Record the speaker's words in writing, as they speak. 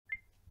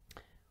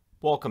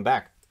Welcome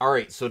back. All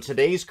right, so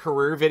today's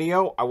career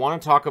video, I want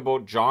to talk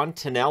about John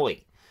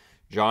Tonelli.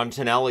 John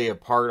Tonelli, a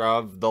part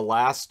of the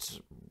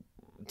last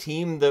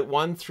team that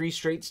won 3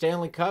 straight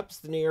Stanley Cups,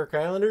 the New York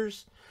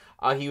Islanders.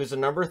 He was a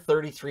number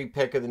 33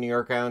 pick of the New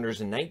York Islanders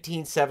in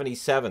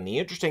 1977. The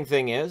interesting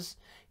thing is,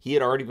 he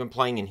had already been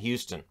playing in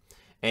Houston.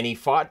 And he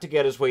fought to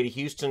get his way to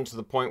Houston to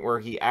the point where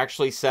he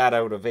actually sat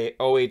out of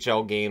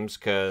OHL games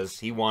because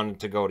he wanted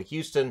to go to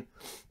Houston.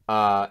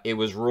 It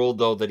was ruled,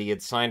 though, that he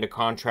had signed a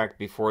contract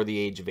before the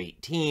age of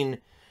 18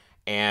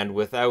 and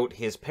without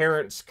his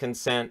parents'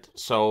 consent,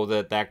 so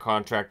that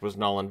contract was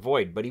null and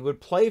void. But he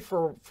would play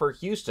for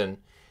Houston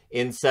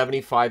in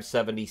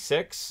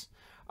 75-76.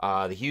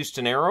 The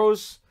Houston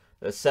Aeros,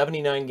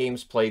 79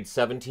 games played,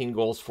 17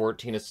 goals,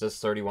 14 assists,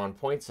 31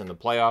 points. In the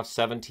playoffs,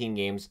 17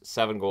 games,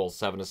 7 goals,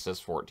 7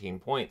 assists, 14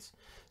 points.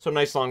 So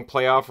nice long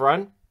playoff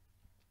run.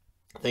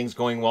 Things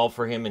going well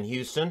for him in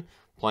Houston,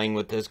 playing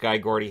with this guy,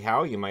 Gordie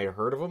Howe. You might have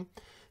heard of him.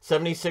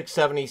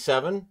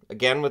 76-77,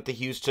 again with the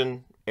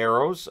Houston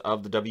Aeros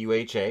of the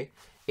WHA.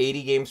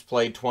 80 games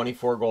played,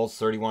 24 goals,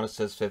 31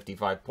 assists,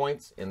 55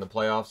 points. In the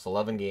playoffs,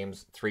 11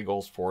 games, 3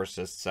 goals, 4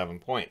 assists, 7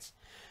 points.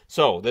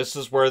 So this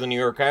is where the New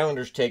York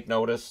Islanders take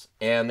notice,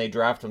 and they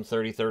draft him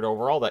 33rd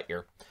overall that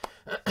year.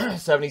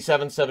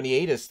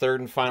 77-78, his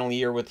third and final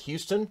year with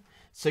Houston.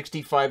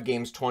 65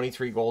 games,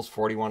 23 goals,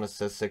 41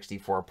 assists,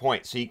 64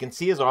 points. So you can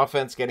see his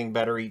offense getting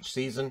better each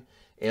season.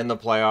 In the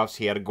playoffs,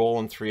 he had a goal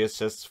and 3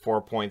 assists,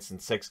 4 points in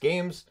 6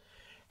 games.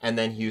 And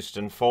then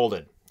Houston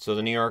folded. So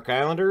the New York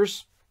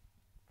Islanders,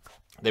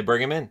 they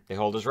bring him in. They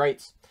hold his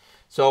rights.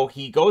 So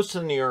he goes to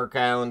the New York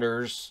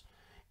Islanders,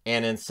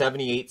 and in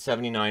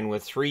 78-79,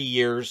 with 3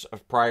 years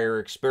of prior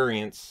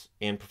experience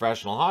in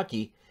professional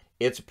hockey,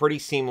 it's a pretty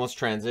seamless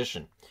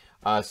transition.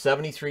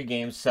 73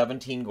 games,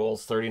 17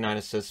 goals, 39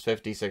 assists,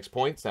 56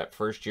 points that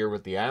first year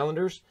with the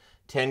Islanders.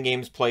 10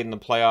 games played in the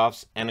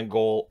playoffs, and a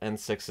goal and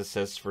 6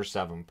 assists for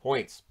 7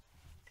 points.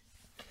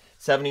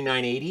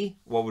 79-80,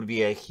 what would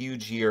be a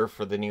huge year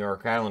for the New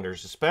York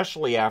Islanders,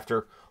 especially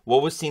after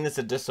what was seen as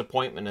a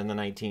disappointment in the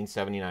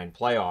 1979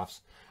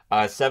 playoffs.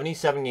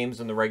 77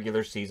 games in the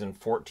regular season,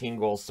 14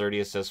 goals,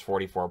 30 assists,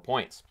 44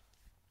 points.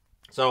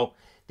 So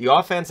the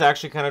offense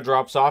actually kind of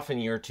drops off in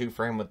year 2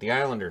 for him with the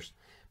Islanders.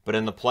 But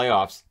in the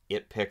playoffs,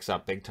 it picks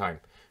up big time.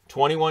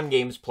 21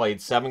 games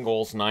played, 7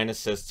 goals, 9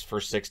 assists for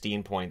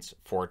 16 points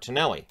for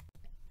Tonelli.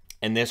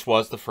 And this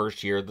was the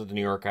first year that the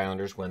New York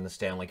Islanders win the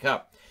Stanley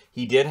Cup.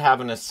 He did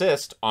have an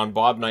assist on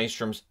Bob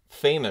Nystrom's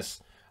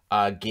famous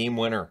game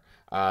winner.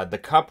 The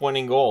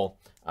cup-winning goal,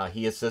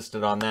 he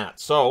assisted on that.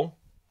 So,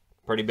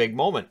 pretty big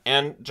moment.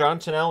 And John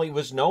Tonelli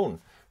was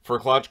known for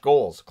clutch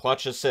goals,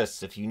 clutch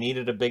assists. If you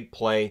needed a big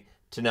play,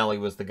 Tonelli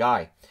was the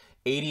guy.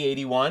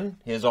 80-81,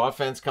 his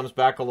offense comes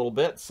back a little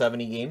bit.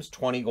 70 games,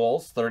 20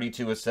 goals,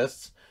 32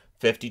 assists,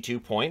 52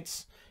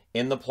 points.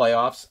 In the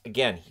playoffs,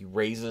 again, he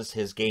raises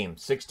his game.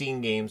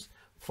 16 games,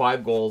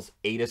 5 goals,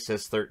 8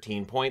 assists,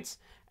 13 points,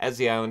 as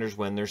the Islanders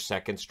win their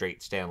second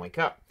straight Stanley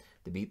Cup.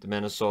 They beat the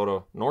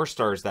Minnesota North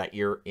Stars that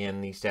year in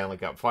the Stanley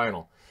Cup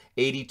final.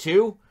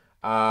 82,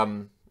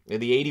 the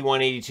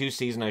 81-82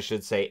 season, I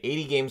should say,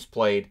 80 games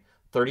played,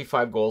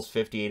 35 goals,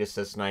 58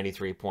 assists,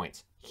 93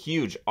 points.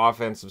 Huge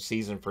offensive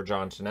season for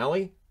John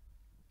Tonelli.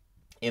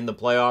 In the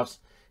playoffs,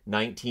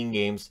 19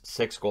 games,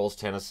 6 goals,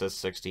 10 assists,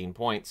 16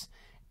 points.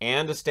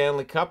 And a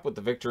Stanley Cup with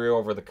the victory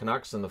over the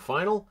Canucks in the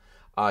final.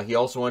 He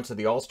also went to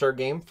the All-Star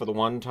game for the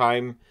one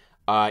time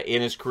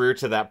in his career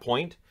to that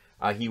point.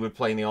 He would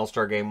play in the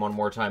All-Star game one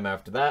more time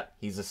after that.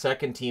 He's a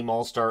second-team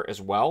All-Star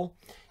as well.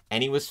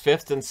 And he was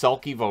 5th in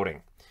Selke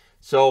voting.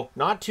 So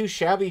not too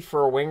shabby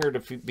for a winger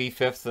to be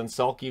 5th in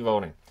Selke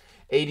voting.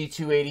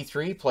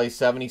 82-83, plays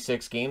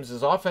 76 games.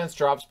 His offense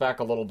drops back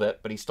a little bit,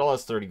 but he still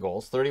has 30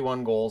 goals.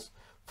 31 goals,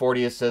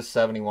 40 assists,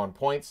 71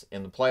 points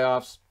in the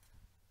playoffs.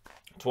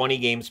 20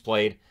 games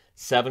played,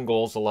 7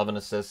 goals, 11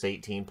 assists,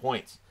 18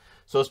 points.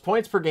 So his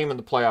points per game in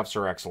the playoffs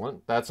are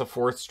excellent. That's a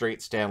 4th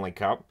straight Stanley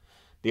Cup.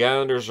 The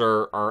Islanders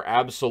are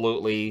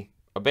absolutely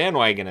a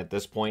bandwagon at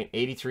this point.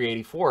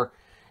 83-84,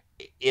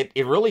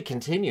 it really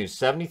continues.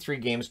 73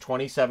 games,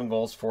 27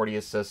 goals, 40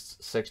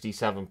 assists,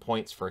 67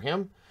 points for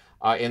him.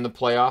 In the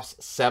playoffs,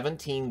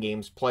 17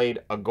 games played,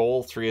 a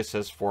goal, 3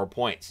 assists, 4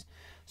 points.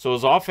 So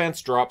his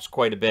offense drops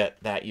quite a bit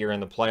that year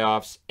in the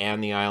playoffs,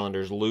 and the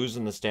Islanders lose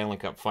in the Stanley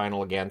Cup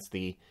final against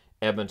the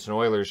Edmonton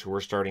Oilers, who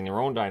were starting their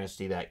own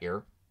dynasty that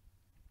year.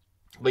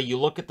 But you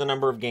look at the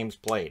number of games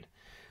played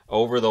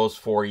over those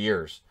 4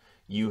 years.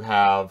 You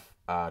have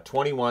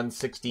 21,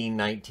 16,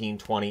 19,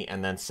 20,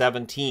 and then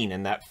 17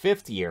 in that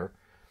 5th year.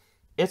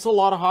 It's a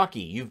lot of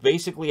hockey. You've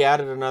basically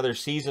added another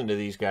season to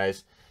these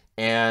guys,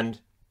 and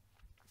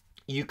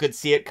you could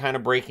see it kind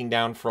of breaking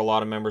down for a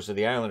lot of members of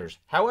the Islanders.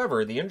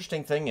 However, the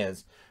interesting thing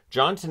is,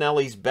 John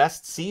Tonelli's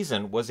best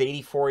season was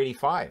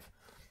 84-85.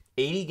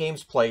 80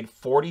 games played,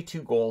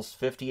 42 goals,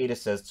 58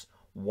 assists,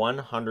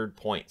 100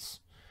 points.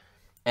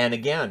 And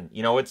again,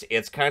 you know,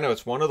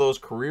 it's one of those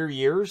career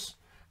years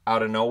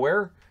out of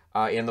nowhere.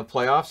 In the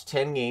playoffs,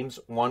 10 games,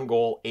 1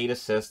 goal, 8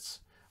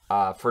 assists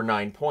for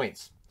 9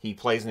 points. He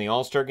plays in the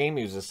All-Star game.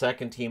 He was a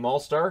second-team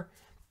All-Star,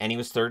 and he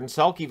was third in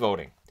Selke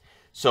voting.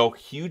 So,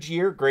 huge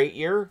year, great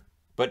year,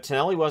 but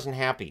Tonelli wasn't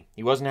happy.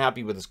 He wasn't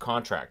happy with his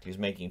contract. He was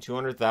making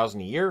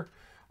 $200,000 a year,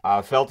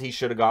 felt he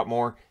should have got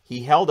more.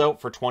 He held out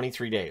for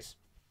 23 days.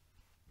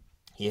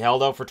 He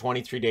held out for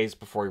 23 days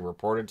before he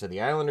reported to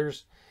the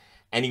Islanders,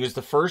 and he was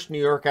the first New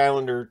York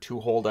Islander to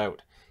hold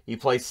out. He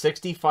played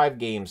 65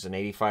 games in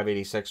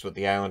 85-86 with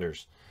the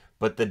Islanders,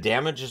 but the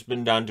damage has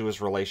been done to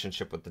his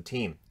relationship with the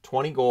team.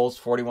 20 goals,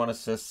 41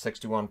 assists,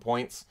 61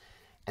 points.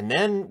 And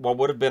then what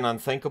would have been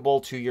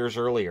unthinkable 2 years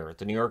earlier,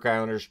 the New York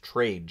Islanders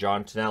trade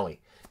John Tonelli.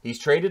 He's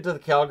traded to the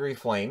Calgary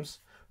Flames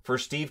for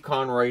Steve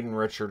Conroy and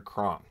Richard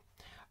Crom.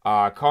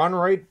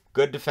 Conroy,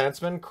 good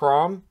defenseman.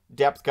 Crom,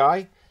 depth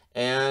guy.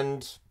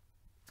 And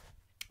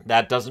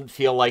that doesn't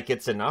feel like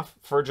it's enough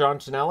for John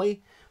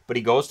Tonelli. But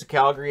he goes to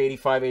Calgary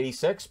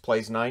 85-86,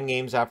 plays 9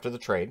 games after the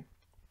trade.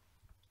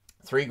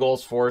 3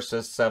 goals, 4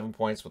 assists, 7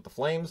 points with the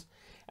Flames.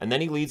 And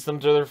then he leads them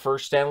to their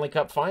first Stanley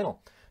Cup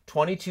final.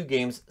 22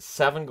 games,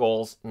 7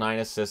 goals, 9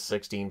 assists,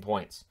 16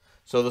 points.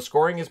 So the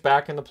scoring is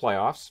back in the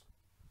playoffs.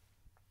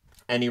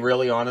 And he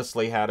really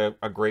honestly had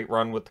a great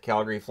run with the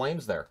Calgary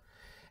Flames there.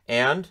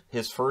 And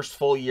his first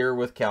full year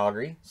with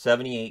Calgary,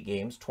 78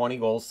 games, 20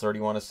 goals,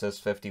 31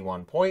 assists,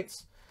 51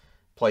 points.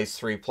 Plays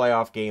 3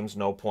 playoff games,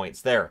 no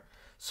points there.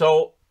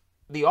 So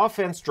the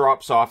offense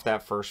drops off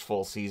that first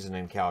full season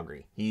in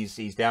Calgary.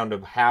 He's down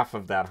to half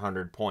of that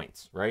 100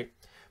 points, right?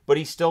 But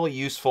he's still a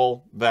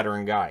useful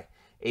veteran guy.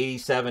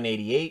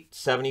 87-88,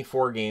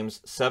 74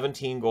 games,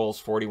 17 goals,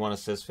 41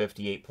 assists,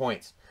 58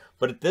 points.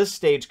 But at this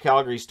stage,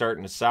 Calgary's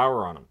starting to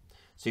sour on him.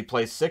 So he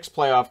plays 6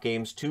 playoff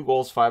games, 2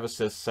 goals, 5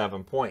 assists,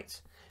 7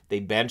 points. They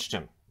benched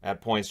him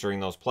at points during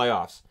those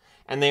playoffs.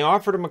 And they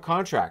offered him a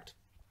contract.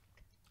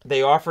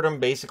 They offered him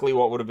basically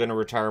what would have been a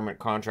retirement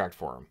contract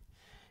for him.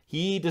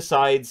 He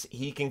decides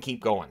he can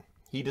keep going.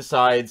 He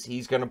decides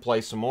he's going to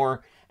play some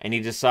more, and he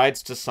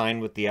decides to sign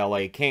with the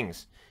LA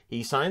Kings.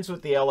 He signs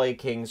with the LA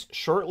Kings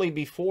shortly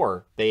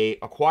before they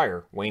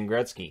acquire Wayne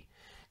Gretzky.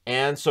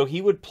 And so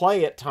he would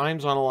play at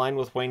times on a line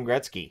with Wayne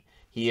Gretzky.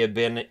 He had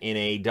been in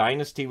a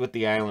dynasty with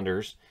the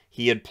Islanders.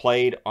 He had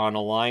played on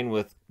a line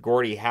with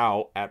Gordie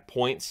Howe at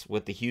points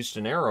with the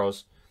Houston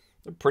Aeros.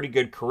 A pretty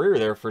good career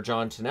there for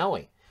John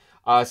Tonelli.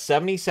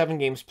 77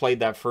 games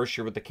played that first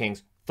year with the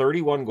Kings.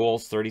 31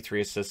 goals,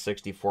 33 assists,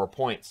 64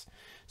 points.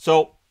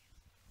 So,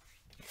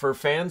 for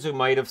fans who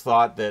might have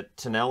thought that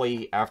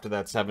Tonelli, after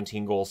that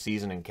 17-goal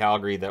season in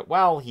Calgary, that,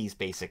 well, he's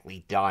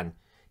basically done.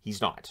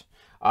 He's not.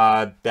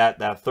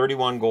 That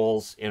 31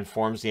 goals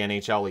informs the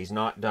NHL he's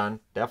not done.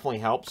 Definitely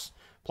helps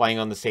playing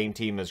on the same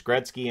team as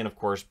Gretzky, and, of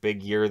course,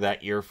 big year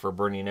that year for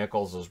Bernie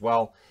Nichols as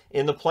well.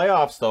 In the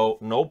playoffs, though,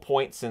 no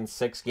points in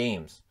 6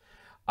 games.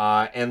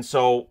 And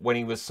so when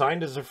he was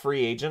signed as a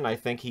free agent, I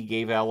think he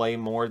gave LA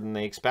more than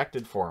they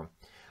expected for him.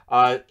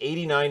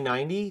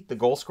 89-90, the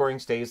goal scoring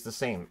stays the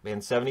same.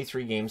 In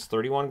 73 games,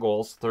 31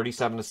 goals,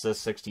 37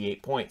 assists,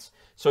 68 points.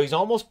 So he's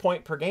almost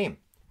point per game.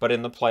 But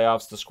in the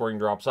playoffs, the scoring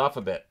drops off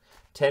a bit.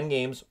 10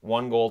 games,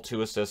 1 goal,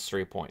 2 assists,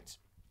 3 points.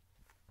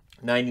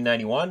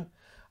 90-91,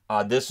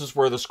 this is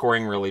where the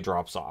scoring really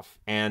drops off.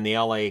 And the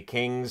LA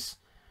Kings,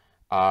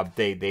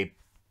 they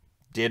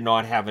did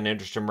not have an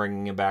interest in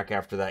bringing him back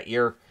after that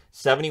year.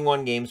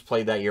 71 games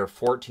played that year,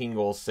 14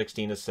 goals,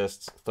 16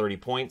 assists, 30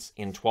 points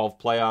in 12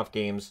 playoff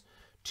games,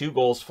 2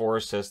 goals, 4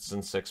 assists,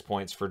 and 6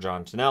 points for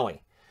John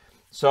Tonelli.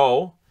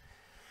 So,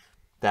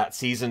 that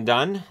season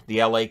done,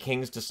 the LA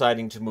Kings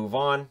deciding to move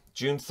on.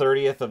 June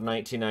 30th of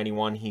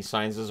 1991, he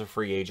signs as a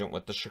free agent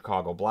with the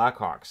Chicago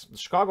Blackhawks. The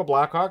Chicago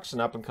Blackhawks,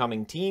 an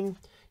up-and-coming team,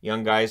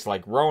 young guys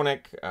like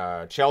Roenick,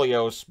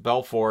 Chelios,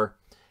 Belfour,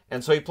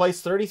 and so he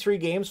plays 33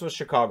 games with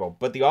Chicago,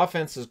 but the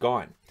offense is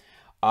gone.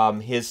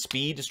 His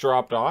speed has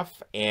dropped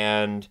off,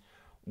 and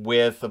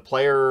with a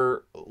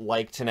player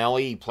like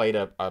Tonelli, he played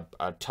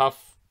a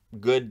tough,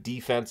 good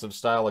defensive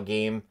style of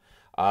game.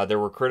 There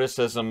were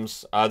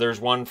criticisms. There's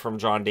one from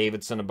John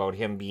Davidson about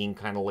him being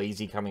kind of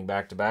lazy coming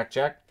back to back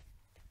check.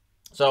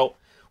 So,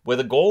 with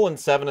a goal and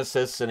 7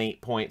 assists and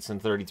 8 points in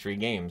 33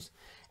 games,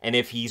 and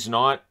if he's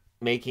not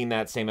making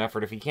that same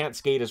effort, if he can't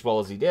skate as well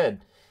as he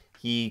did,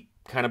 he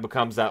kind of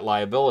becomes that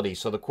liability.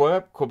 So the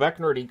Quebec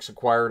Nordiques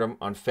acquired him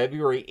on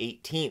February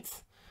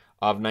 18th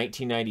of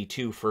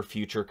 1992 for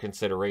future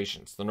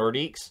considerations. The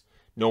Nordiques,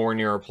 nowhere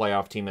near a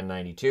playoff team in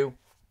 92.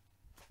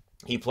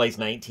 He plays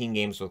 19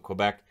 games with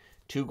Quebec,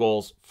 2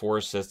 goals, 4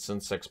 assists,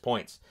 and 6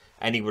 points.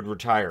 And he would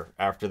retire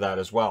after that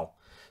as well.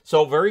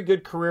 So, very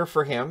good career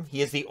for him.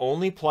 He is the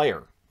only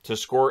player to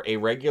score a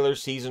regular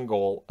season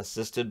goal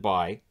assisted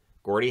by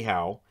Gordie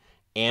Howe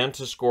and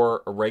to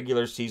score a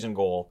regular season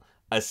goal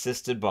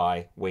assisted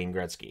by Wayne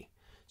Gretzky.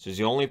 So, he's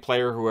the only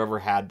player who ever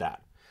had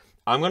that.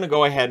 I'm going to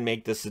go ahead and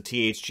make this a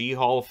THG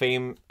Hall of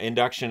Fame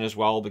induction as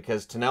well,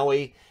 because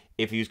Tonelli,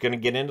 if he was going to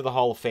get into the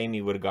Hall of Fame,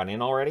 he would have gone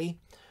in already.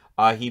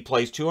 He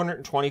plays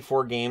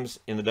 224 games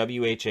in the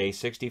WHA,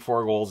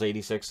 64 goals,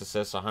 86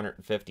 assists,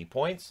 150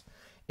 points.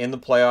 In the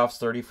playoffs,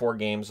 34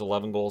 games,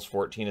 11 goals,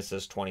 14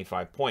 assists,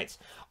 25 points.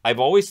 I've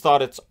always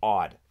thought it's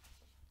odd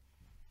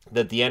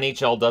that the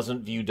NHL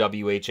doesn't view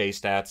WHA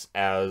stats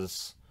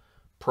as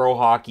pro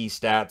hockey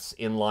stats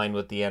in line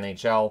with the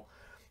NHL.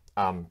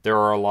 There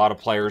are a lot of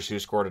players who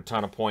scored a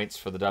ton of points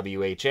for the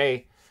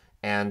WHA,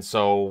 and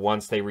so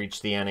once they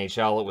reached the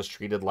NHL, it was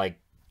treated like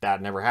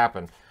that never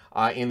happened.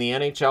 In the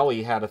NHL,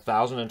 he had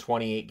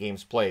 1,028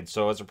 games played.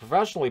 So as a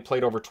professional, he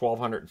played over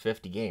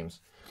 1,250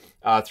 games.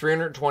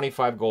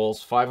 325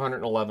 goals,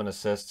 511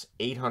 assists,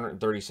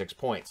 836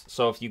 points.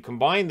 So if you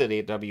combine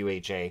the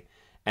WHA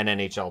and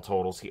NHL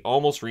totals, he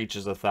almost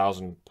reaches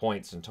 1,000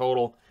 points in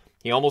total.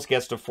 He almost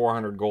gets to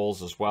 400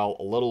 goals as well,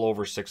 a little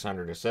over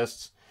 600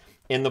 assists.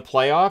 In the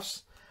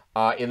playoffs,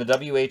 in the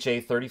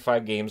WHA,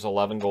 35 games,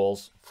 11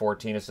 goals,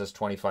 14 assists,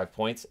 25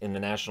 points. In the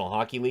National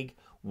Hockey League,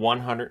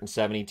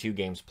 172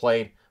 games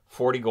played,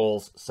 40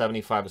 goals,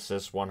 75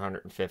 assists,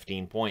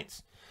 115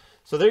 points.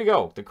 So there you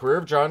go, the career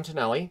of John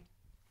Tonelli.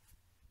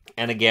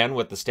 And again,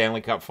 with the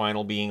Stanley Cup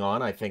final being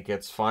on, I think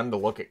it's fun to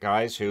look at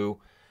guys who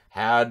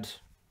had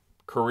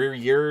career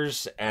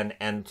years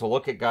and to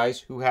look at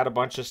guys who had a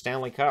bunch of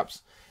Stanley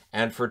Cups.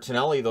 And for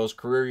Tonelli, those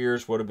career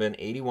years would have been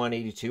 81,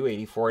 82,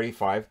 84,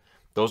 85.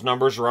 Those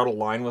numbers are out of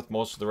line with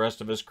most of the rest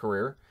of his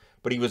career.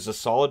 But he was a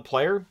solid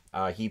player.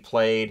 He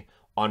played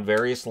on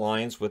various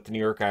lines with the New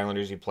York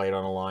Islanders. He played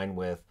on a line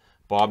with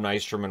Bob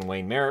Nystrom and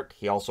Wayne Merrick.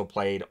 He also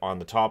played on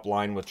the top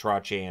line with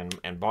Trottier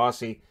and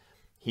Bossy.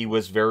 He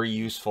was very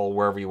useful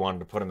wherever you wanted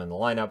to put him in the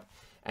lineup.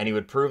 And he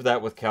would prove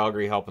that with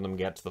Calgary, helping them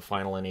get to the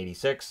final in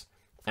 86.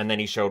 And then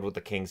he showed with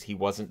the Kings he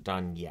wasn't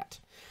done yet.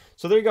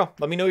 So there you go.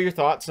 Let me know your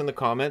thoughts in the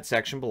comment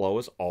section below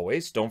as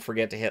always. Don't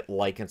forget to hit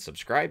like and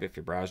subscribe if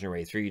you're browsing your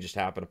way through. You just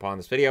happened upon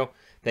this video.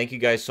 Thank you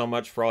guys so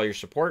much for all your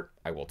support.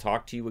 I will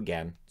talk to you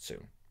again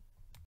soon.